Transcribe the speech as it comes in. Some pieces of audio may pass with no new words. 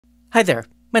Hi there,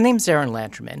 my name's Aaron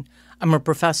Lanterman. I'm a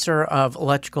professor of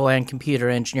electrical and computer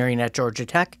engineering at Georgia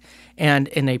Tech, and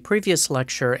in a previous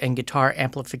lecture in guitar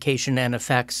amplification and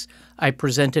effects, I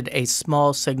presented a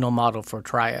small signal model for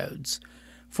triodes.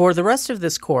 For the rest of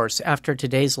this course, after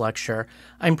today's lecture,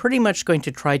 I'm pretty much going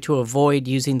to try to avoid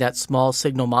using that small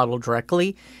signal model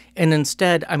directly, and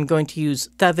instead I'm going to use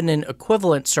Thevenin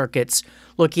equivalent circuits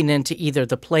looking into either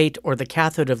the plate or the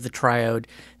cathode of the triode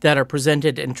that are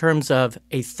presented in terms of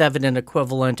a Thevenin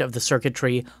equivalent of the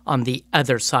circuitry on the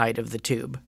other side of the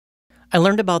tube. I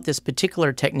learned about this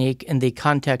particular technique in the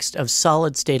context of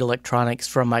solid-state electronics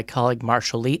from my colleague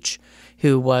Marshall Leach,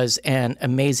 who was an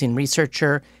amazing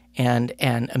researcher and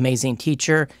an amazing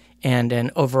teacher and an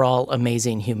overall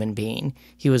amazing human being.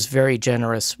 He was very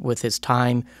generous with his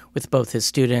time with both his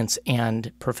students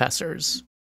and professors.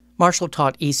 Marshall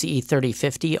taught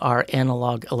ECE4050, our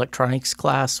analog electronics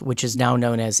class, which is now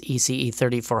known as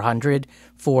ECE4448,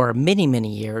 for many,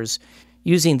 many years,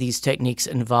 using these techniques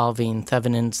involving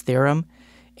Thevenin's theorem.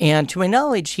 And to my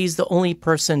knowledge, he's the only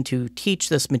person to teach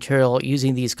this material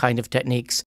using these kind of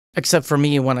techniques, except for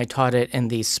me when I taught it in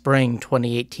the spring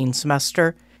 2018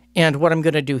 semester. And what I'm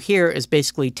going to do here is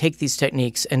basically take these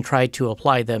techniques and try to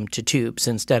apply them to tubes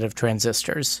instead of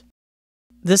transistors.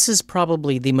 This is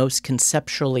probably the most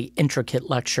conceptually intricate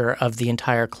lecture of the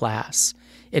entire class.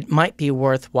 It might be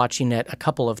worth watching it a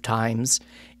couple of times,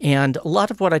 and a lot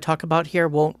of what I talk about here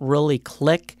won't really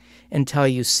click until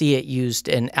you see it used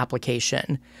in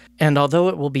application. And although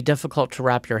it will be difficult to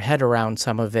wrap your head around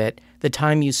some of it, the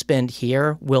time you spend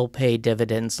here will pay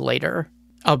dividends later.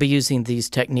 I'll be using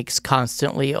these techniques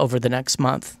constantly over the next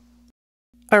month.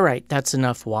 All right, that's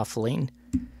enough waffling.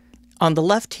 On the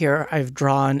left here, I've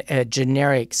drawn a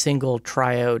generic single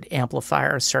triode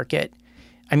amplifier circuit.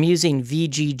 I'm using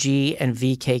VGG and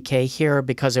VKK here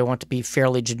because I want to be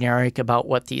fairly generic about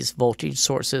what these voltage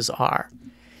sources are.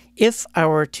 If I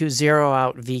were to zero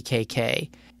out VKK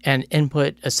and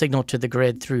input a signal to the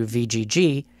grid through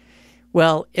VGG,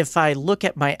 well, if I look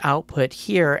at my output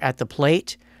here at the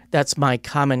plate, that's my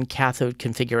common cathode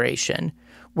configuration.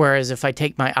 Whereas if I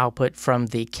take my output from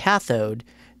the cathode,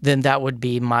 then that would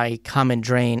be my common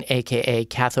drain, aka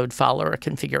cathode follower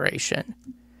configuration.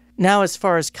 Now, as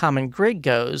far as common grid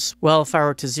goes, well, if I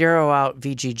were to zero out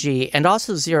VGG and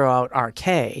also zero out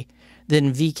RK,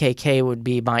 then VKK would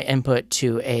be my input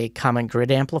to a common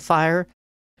grid amplifier.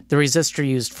 The resistor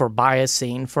used for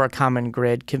biasing for a common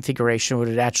grid configuration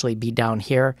would actually be down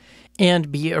here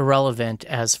and be irrelevant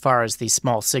as far as the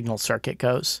small signal circuit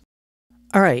goes.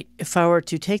 All right, if I were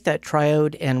to take that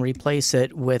triode and replace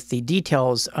it with the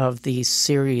details of the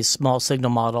series small signal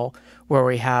model, where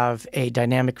we have a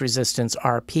dynamic resistance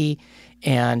RP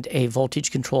and a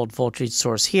voltage-controlled voltage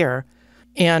source here,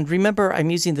 and remember I'm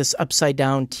using this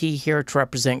upside-down T here to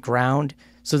represent ground,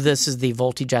 so this is the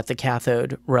voltage at the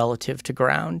cathode relative to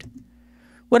ground.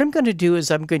 What I'm going to do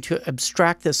is I'm going to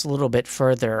abstract this a little bit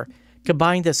further,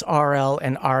 combine this RL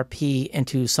and RP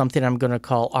into something I'm going to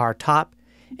call R top,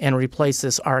 and replace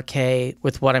this RK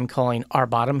with what I'm calling R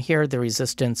bottom here, the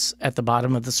resistance at the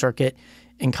bottom of the circuit,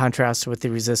 in contrast with the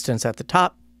resistance at the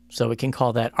top, so we can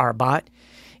call that R bot.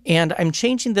 And I'm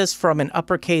changing this from an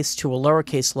uppercase to a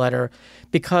lowercase letter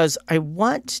because I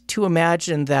want to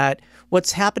imagine that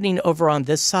what's happening over on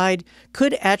this side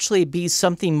could actually be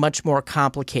something much more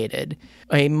complicated,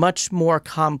 a much more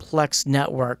complex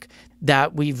network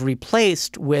that we've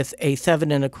replaced with a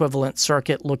Thevenin equivalent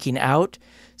circuit looking out.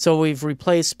 So we've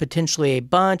replaced potentially a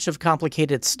bunch of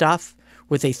complicated stuff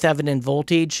with a Thevenin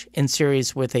voltage in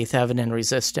series with a Thevenin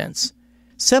resistance.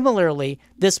 Similarly,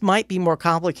 this might be more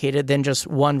complicated than just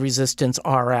one resistance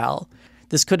RL.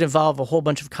 This could involve a whole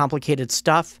bunch of complicated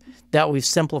stuff that we've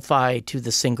simplified to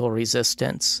the single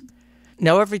resistance.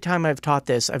 Now, every time I've taught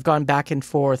this, I've gone back and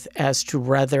forth as to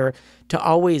whether to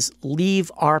always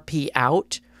leave RP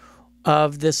out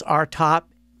of this R top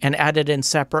and add it in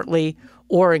separately,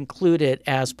 or include it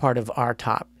as part of R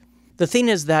top. The thing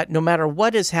is that no matter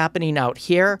what is happening out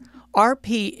here,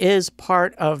 RP is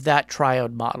part of that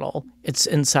triode model. It's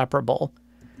inseparable.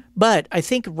 But I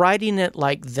think writing it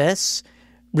like this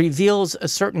reveals a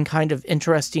certain kind of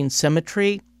interesting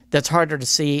symmetry that's harder to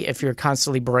see if you're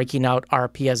constantly breaking out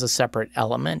RP as a separate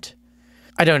element.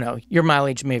 I don't know, your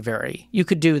mileage may vary. You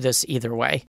could do this either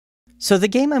way. So the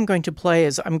game I'm going to play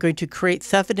is I'm going to create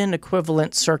Thevenin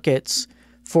equivalent circuits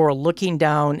for looking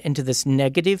down into this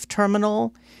negative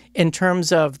terminal in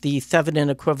terms of the Thevenin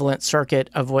equivalent circuit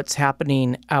of what's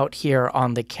happening out here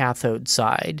on the cathode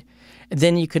side. And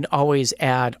then you can always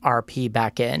add RP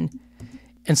back in.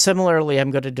 And similarly,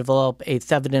 I'm going to develop a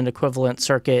Thevenin equivalent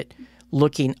circuit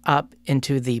looking up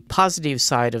into the positive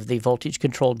side of the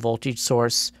voltage-controlled voltage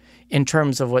source in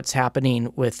terms of what's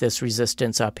happening with this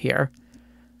resistance up here.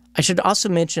 I should also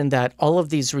mention that all of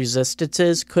these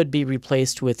resistances could be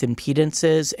replaced with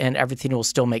impedances and everything will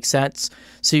still make sense.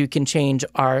 So you can change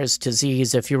R's to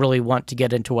Z's if you really want to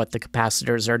get into what the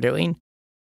capacitors are doing.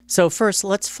 So first,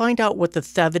 let's find out what the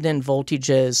Thevenin voltage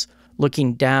is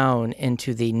looking down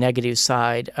into the negative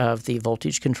side of the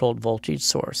voltage-controlled voltage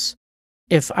source.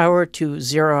 If I were to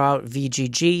zero out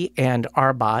VGG and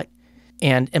RBOT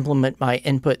and implement my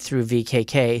input through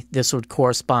VKK, this would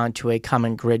correspond to a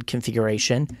common grid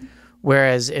configuration.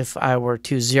 Whereas if I were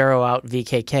to zero out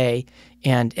VKK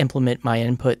and implement my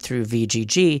input through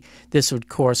VGG, this would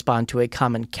correspond to a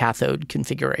common cathode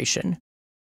configuration.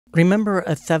 Remember,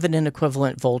 a Thevenin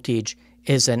equivalent voltage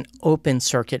is an open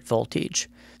circuit voltage.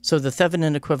 So the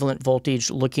Thevenin equivalent voltage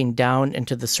looking down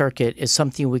into the circuit is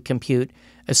something we compute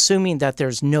assuming that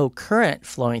there's no current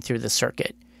flowing through the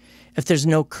circuit. If there's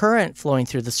no current flowing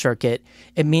through the circuit,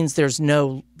 it means there's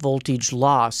no voltage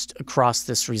lost across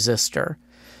this resistor.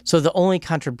 So the only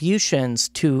contributions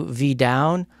to V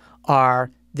down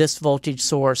are this voltage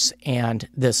source and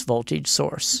this voltage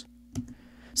source.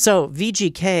 So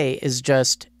VGK is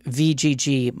just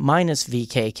VGG minus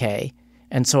VKK,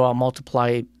 and so I'll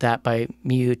multiply that by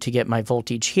mu to get my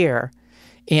voltage here.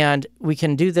 And we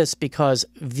can do this because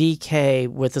VK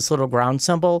with this little ground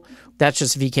symbol, that's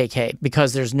just VKK,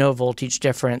 because there's no voltage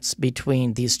difference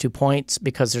between these 2 points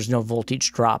because there's no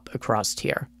voltage drop across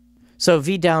here. So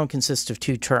V down consists of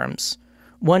two terms.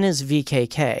 One is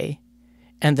VKK,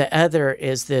 and the other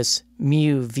is this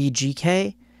mu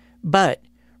VGK, but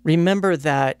remember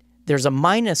that there's a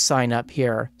minus sign up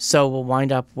here, so we'll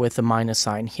wind up with a minus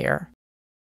sign here.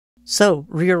 So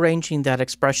rearranging that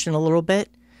expression a little bit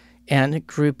and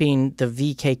grouping the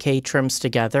VKK terms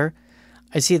together,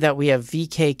 I see that we have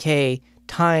VKK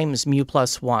times mu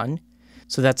plus 1,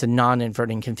 so that's a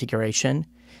non-inverting configuration.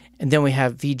 And then we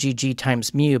have VGG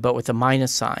times mu, but with a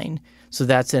minus sign, so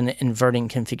that's an inverting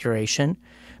configuration.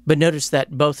 But notice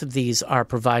that both of these are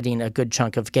providing a good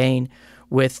chunk of gain,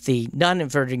 with the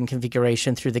non-inverting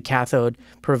configuration through the cathode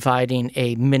providing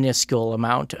a minuscule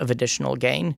amount of additional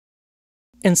gain.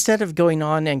 Instead of going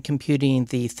on and computing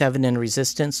the Thevenin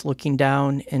resistance looking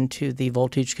down into the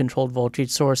voltage-controlled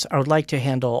voltage source, I would like to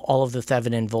handle all of the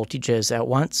Thevenin voltages at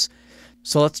once.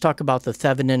 So let's talk about the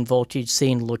Thevenin voltage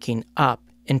seen looking up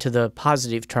into the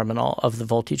positive terminal of the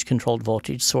voltage-controlled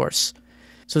voltage source.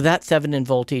 So that Thevenin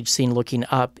voltage seen looking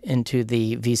up into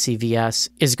the VCVS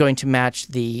is going to match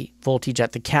the voltage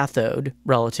at the cathode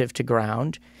relative to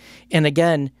ground. And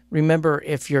again, remember,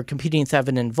 if you're computing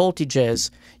Thevenin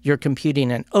voltages, you're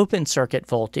computing an open circuit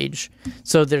voltage.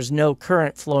 So there's no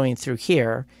current flowing through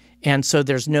here, and so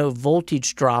there's no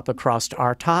voltage drop across to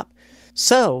our top.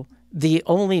 So the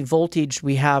only voltage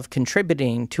we have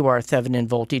contributing to our Thevenin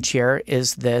voltage here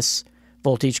is this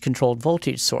voltage-controlled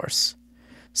voltage source.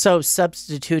 So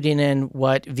substituting in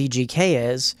what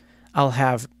VGK is, I'll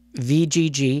have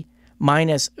VGG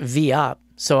minus V up.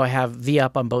 So I have V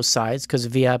up on both sides because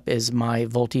V up is my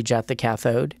voltage at the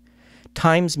cathode,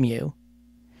 times mu.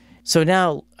 So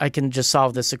now I can just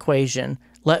solve this equation.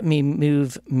 Let me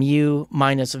move mu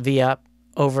minus V up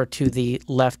over to the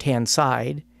left-hand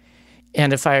side.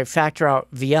 And if I factor out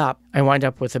V up, I wind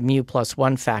up with a mu plus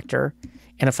 1 factor.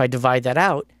 And if I divide that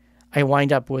out, I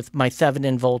wind up with my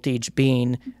Thevenin voltage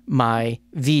being my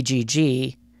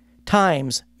VGG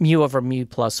times mu over mu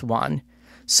plus 1.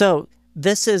 So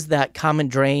this is that common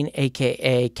drain,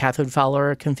 aka cathode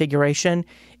follower configuration.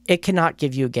 It cannot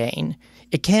give you a gain.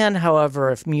 It can, however,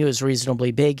 if mu is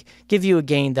reasonably big, give you a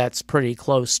gain that's pretty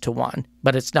close to 1,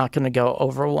 but it's not going to go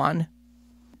over 1.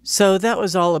 So that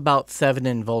was all about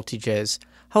Thevenin voltages.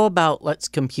 How about let's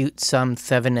compute some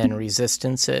Thevenin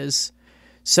resistances?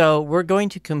 So we're going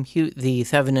to compute the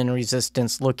Thevenin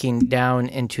resistance looking down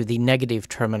into the negative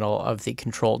terminal of the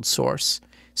controlled source.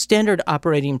 Standard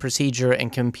operating procedure in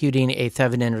computing a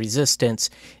Thevenin resistance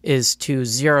is to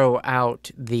zero out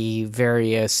the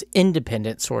various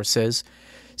independent sources.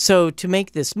 So to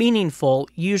make this meaningful,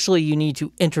 usually you need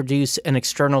to introduce an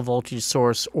external voltage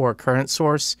source or current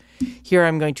source. Here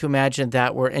I'm going to imagine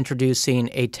that we're introducing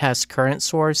a test current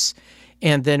source,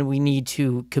 and then we need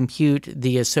to compute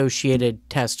the associated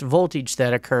test voltage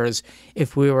that occurs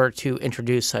if we were to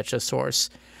introduce such a source.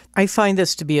 I find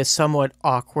this to be a somewhat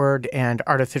awkward and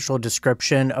artificial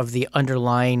description of the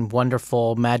underlying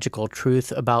wonderful magical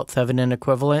truth about Thevenin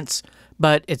equivalence,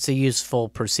 but it's a useful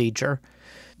procedure.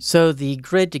 So the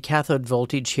grid to cathode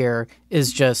voltage here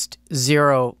is just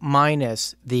 0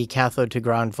 minus the cathode to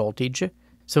ground voltage.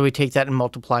 So we take that and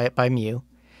multiply it by mu.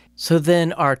 So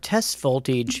then our test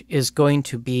voltage is going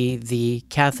to be the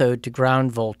cathode to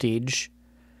ground voltage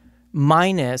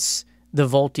minus the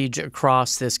voltage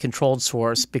across this controlled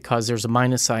source because there's a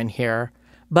minus sign here,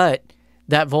 but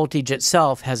that voltage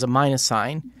itself has a minus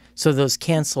sign, so those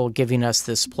cancel, giving us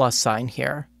this plus sign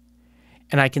here.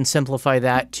 And I can simplify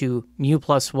that to mu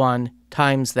plus 1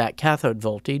 times that cathode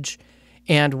voltage.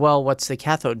 And, well, what's the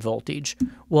cathode voltage?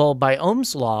 Well, by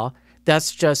Ohm's law,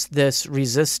 that's just this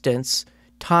resistance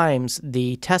times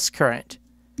the test current.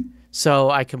 So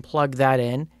I can plug that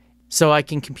in. So I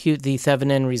can compute the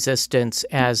Thevenin resistance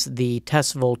as the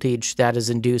test voltage that is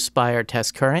induced by our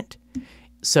test current.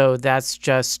 So that's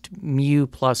just mu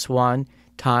plus 1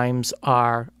 times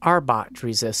our R-bot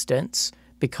resistance,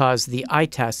 because the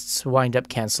I-tests wind up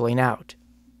canceling out.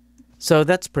 So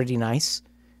that's pretty nice.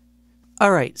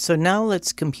 All right, so now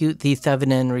let's compute the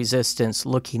Thevenin resistance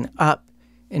looking up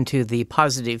into the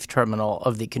positive terminal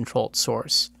of the controlled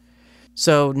source.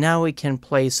 So now we can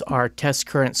place our test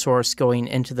current source going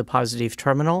into the positive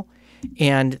terminal,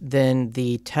 and then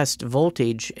the test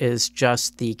voltage is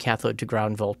just the cathode to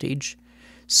ground voltage.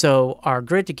 So our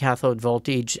grid to cathode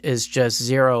voltage is just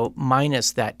 0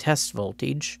 minus that test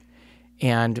voltage,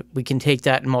 and we can take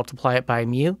that and multiply it by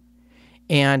mu.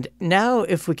 And now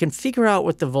if we can figure out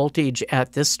what the voltage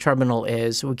at this terminal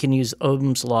is, we can use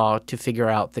Ohm's law to figure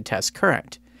out the test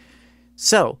current.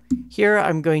 So here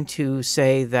I'm going to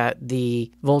say that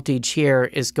the voltage here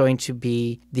is going to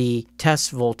be the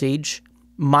test voltage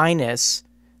minus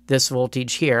this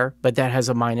voltage here, but that has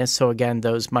a minus, so again,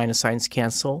 those minus signs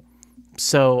cancel.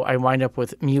 So I wind up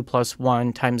with mu plus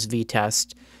 1 times V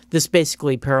test. This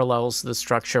basically parallels the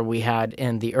structure we had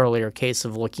in the earlier case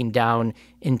of looking down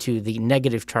into the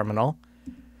negative terminal.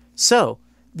 So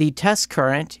the test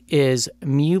current is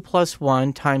mu plus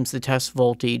 1 times the test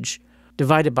voltage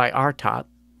divided by R top.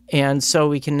 And so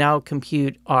we can now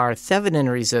compute our Thevenin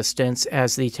resistance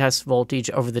as the test voltage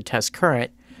over the test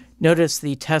current. Notice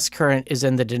the test current is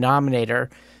in the denominator,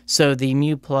 so the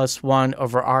mu plus 1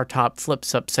 over R top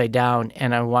flips upside down,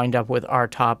 and I wind up with R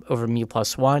top over mu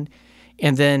plus 1.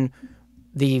 And then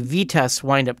the V tests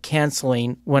wind up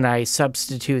canceling when I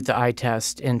substitute the I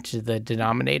test into the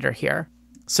denominator here.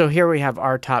 So here we have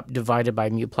R top divided by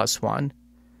mu plus 1.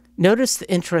 Notice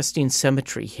the interesting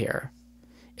symmetry here.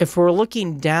 If we're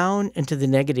looking down into the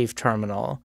negative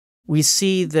terminal, we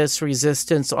see this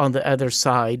resistance on the other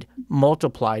side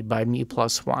multiplied by mu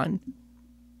plus 1.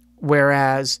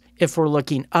 Whereas if we're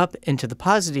looking up into the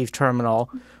positive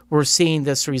terminal, we're seeing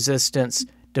this resistance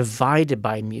divided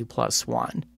by mu plus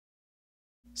 1.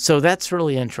 So that's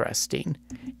really interesting.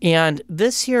 And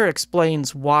this here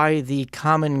explains why the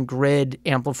common grid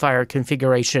amplifier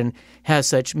configuration has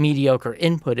such mediocre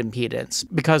input impedance,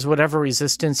 because whatever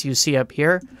resistance you see up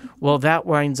here, well, that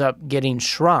winds up getting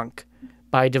shrunk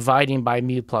by dividing by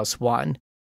mu plus 1.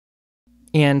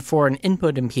 And for an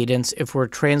input impedance, if we're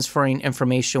transferring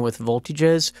information with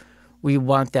voltages, we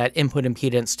want that input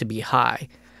impedance to be high.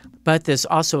 But this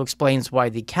also explains why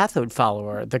the cathode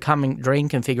follower, the common drain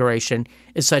configuration,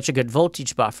 is such a good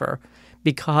voltage buffer,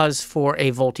 because for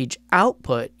a voltage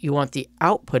output, you want the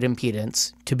output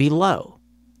impedance to be low.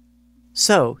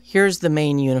 So here's the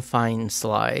main unifying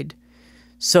slide.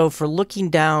 So for looking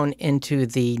down into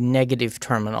the negative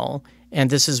terminal, and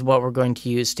this is what we're going to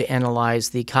use to analyze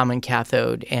the common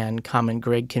cathode and common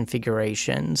grid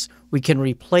configurations, we can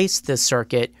replace this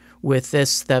circuit with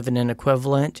this Thevenin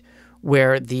equivalent,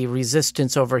 where the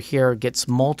resistance over here gets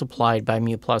multiplied by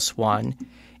mu plus 1,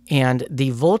 and the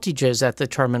voltages at the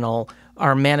terminal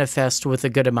are manifest with a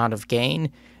good amount of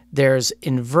gain. There's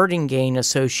inverting gain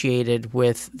associated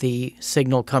with the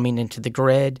signal coming into the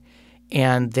grid,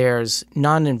 and there's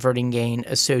non-inverting gain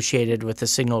associated with the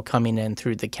signal coming in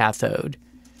through the cathode.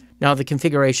 Now, the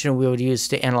configuration we would use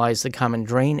to analyze the common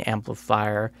drain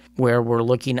amplifier, where we're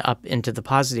looking up into the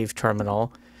positive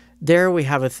terminal, there we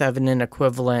have a Thevenin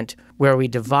equivalent where we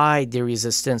divide the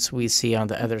resistance we see on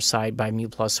the other side by mu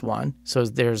plus 1. So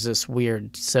there's this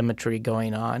weird symmetry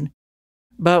going on.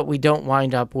 But we don't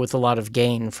wind up with a lot of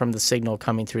gain from the signal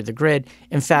coming through the grid.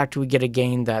 In fact, we get a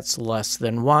gain that's less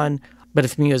than 1. But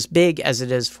if mu is big, as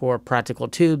it is for practical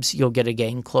tubes, you'll get a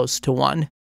gain close to 1.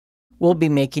 We'll be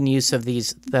making use of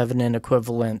these Thevenin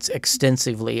equivalents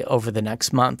extensively over the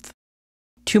next month.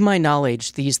 To my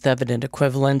knowledge, these Thevenin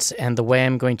equivalents and the way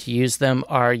I'm going to use them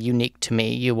are unique to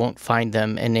me. You won't find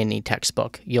them in any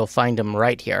textbook. You'll find them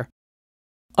right here.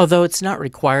 Although it's not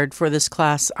required for this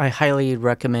class, I highly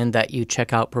recommend that you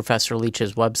check out Professor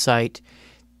Leach's website.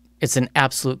 It's an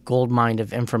absolute goldmine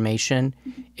of information.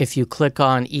 If you click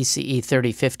on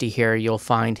ECE4050 here, you'll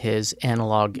find his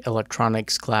analog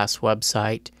electronics class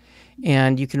website.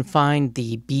 And you can find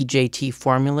the BJT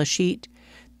formula sheet.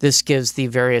 This gives the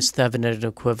various Thevenin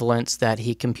equivalents that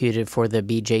he computed for the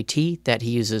BJT that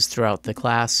he uses throughout the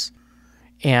class.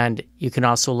 And you can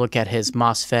also look at his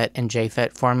MOSFET and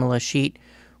JFET formula sheet,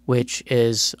 which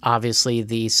is obviously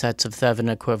the sets of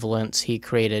Thevenin equivalents he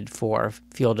created for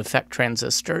field effect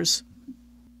transistors.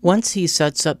 Once he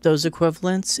sets up those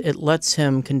equivalents, it lets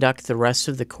him conduct the rest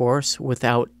of the course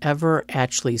without ever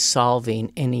actually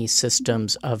solving any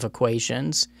systems of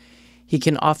equations. He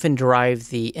can often derive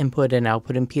the input and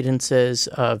output impedances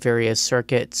of various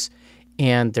circuits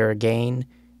and their gain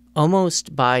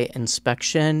almost by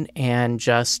inspection and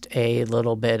just a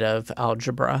little bit of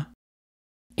algebra.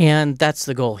 And that's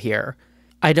the goal here.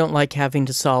 I don't like having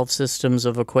to solve systems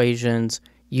of equations.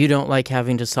 You don't like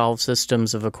having to solve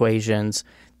systems of equations.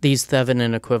 These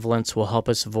Thevenin equivalents will help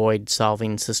us avoid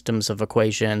solving systems of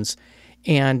equations.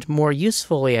 And more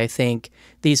usefully, I think,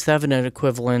 these Thevenin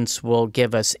equivalents will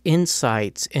give us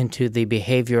insights into the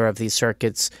behavior of these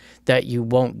circuits that you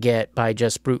won't get by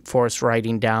just brute force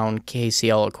writing down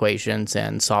KCL equations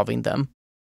and solving them.